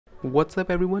What's up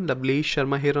everyone, Lovely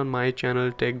Sharma here on my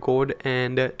channel Tech God,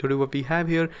 and today what we have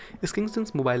here is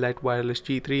Kingston's MobileLite Wireless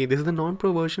G3. This is the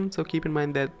non-pro version, so keep in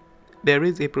mind that there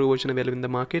is a pro version available in the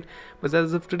market, but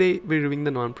as of today we're reviewing the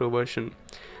non-pro version.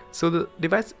 So the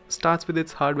device starts with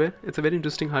its hardware. It's a very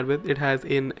interesting hardware. It has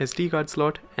an SD card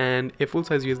slot and a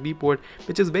full-size USB port,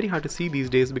 which is very hard to see these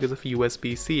days because of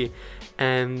USB-C.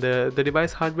 And the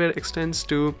device hardware extends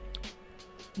to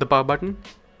the power button,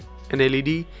 an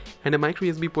LED, and a micro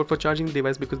USB port for charging the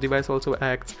device, because the device also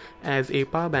acts as a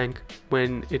power bank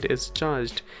when it is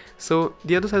charged. So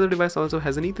the other side of the device also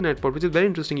has an Ethernet port, which is very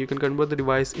interesting. You can convert the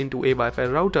device into a Wi-Fi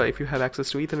router if you have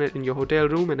access to Ethernet in your hotel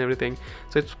room and everything,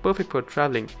 so it's perfect for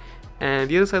traveling. And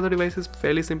the other side of the device is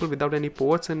fairly simple without any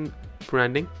ports and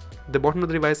branding. The bottom of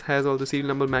the device has all the serial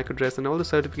number, MAC address, and all the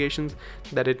certifications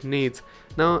that it needs.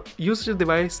 Now, usage of the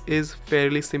device is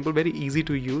fairly simple, very easy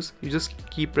to use. You just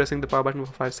keep pressing the power button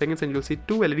for 5 seconds and you'll see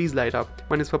two LEDs light up.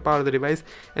 One is for power of the device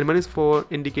and one is for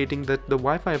indicating that the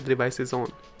Wi-Fi of the device is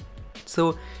on.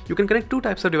 So you can connect two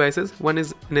types of devices. One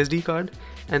is an SD card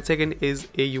and second is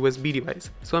a USB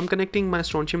device. So I'm connecting my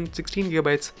Strontium 16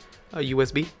 GB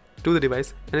USB to the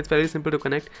device, and it's very simple to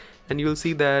connect, and you'll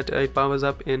see that it powers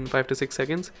up in 5 to 6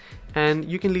 seconds, and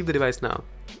you can leave the device now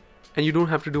and you don't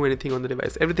have to do anything on the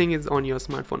device. Everything is on your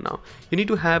smartphone now. You need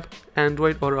to have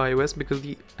Android or iOS because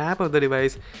the app of the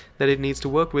device that it needs to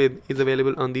work with is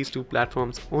available on these two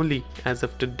platforms only as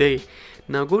of today.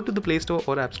 Now go to the Play Store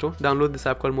or App Store, download this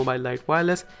app called MobileLite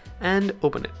Wireless and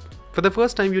open it. For the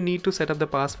first time you need to set up the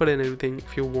password and everything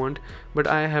if you want, but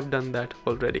I have done that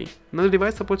already. Now the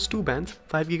device supports two bands,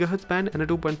 5 GHz band and a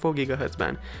 2.4 GHz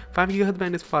band. 5 GHz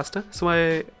band is faster, so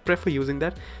I prefer using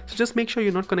that. So just make sure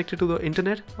you're not connected to the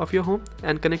internet of your home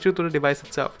and connected to the device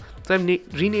itself. So I've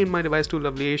renamed my device to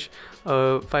Lovely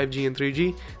 5G and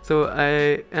 3G. So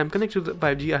I am connected to the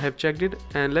 5G, I have checked it,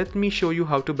 and let me show you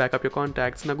how to back up your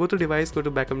contacts. Now go to device, go to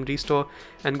backup and restore,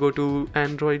 and go to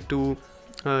Android to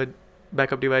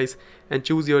backup device and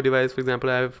choose your device. For example,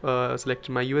 I have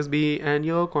selected my USB and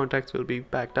your contacts will be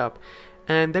backed up.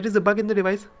 And that is a bug in the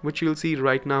device which you'll see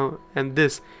right now, and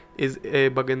this is a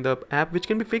bug in the app which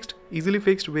can be fixed, easily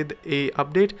fixed with a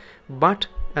update, but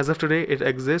as of today it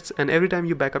exists, and every time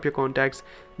you back up your contacts,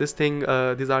 this thing,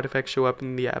 these artifacts show up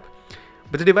in the app.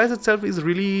 But the device itself is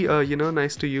really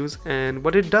nice to use, and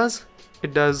what it does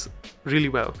really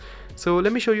well. So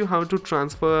let me show you how to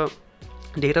transfer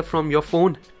data from your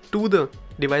phone to the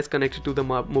device connected to the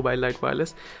MobileLite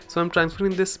Wireless. So I'm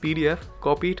transferring this PDF,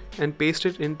 copy it and paste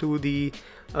it into the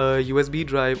USB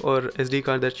drive or SD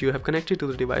card that you have connected to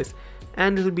the device,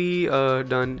 and it will be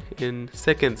done in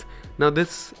seconds. Now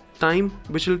this time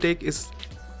which will take is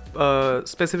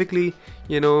specifically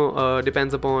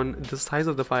depends upon the size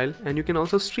of the file, and you can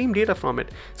also stream data from it.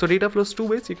 So data flows two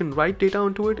ways. You can write data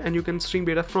onto it and you can stream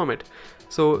data from it.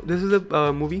 So this is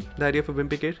a movie, The Idea of a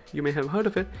Wimpy Kid. You may have heard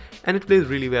of it, and it plays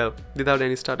really well without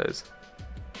any stutters.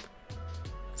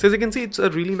 So as you can see, it's a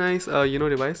really nice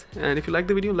device, and if you like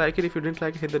the video, like it. If you didn't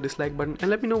like it, hit the dislike button and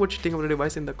let me know what you think of the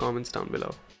device in the comments down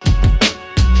below.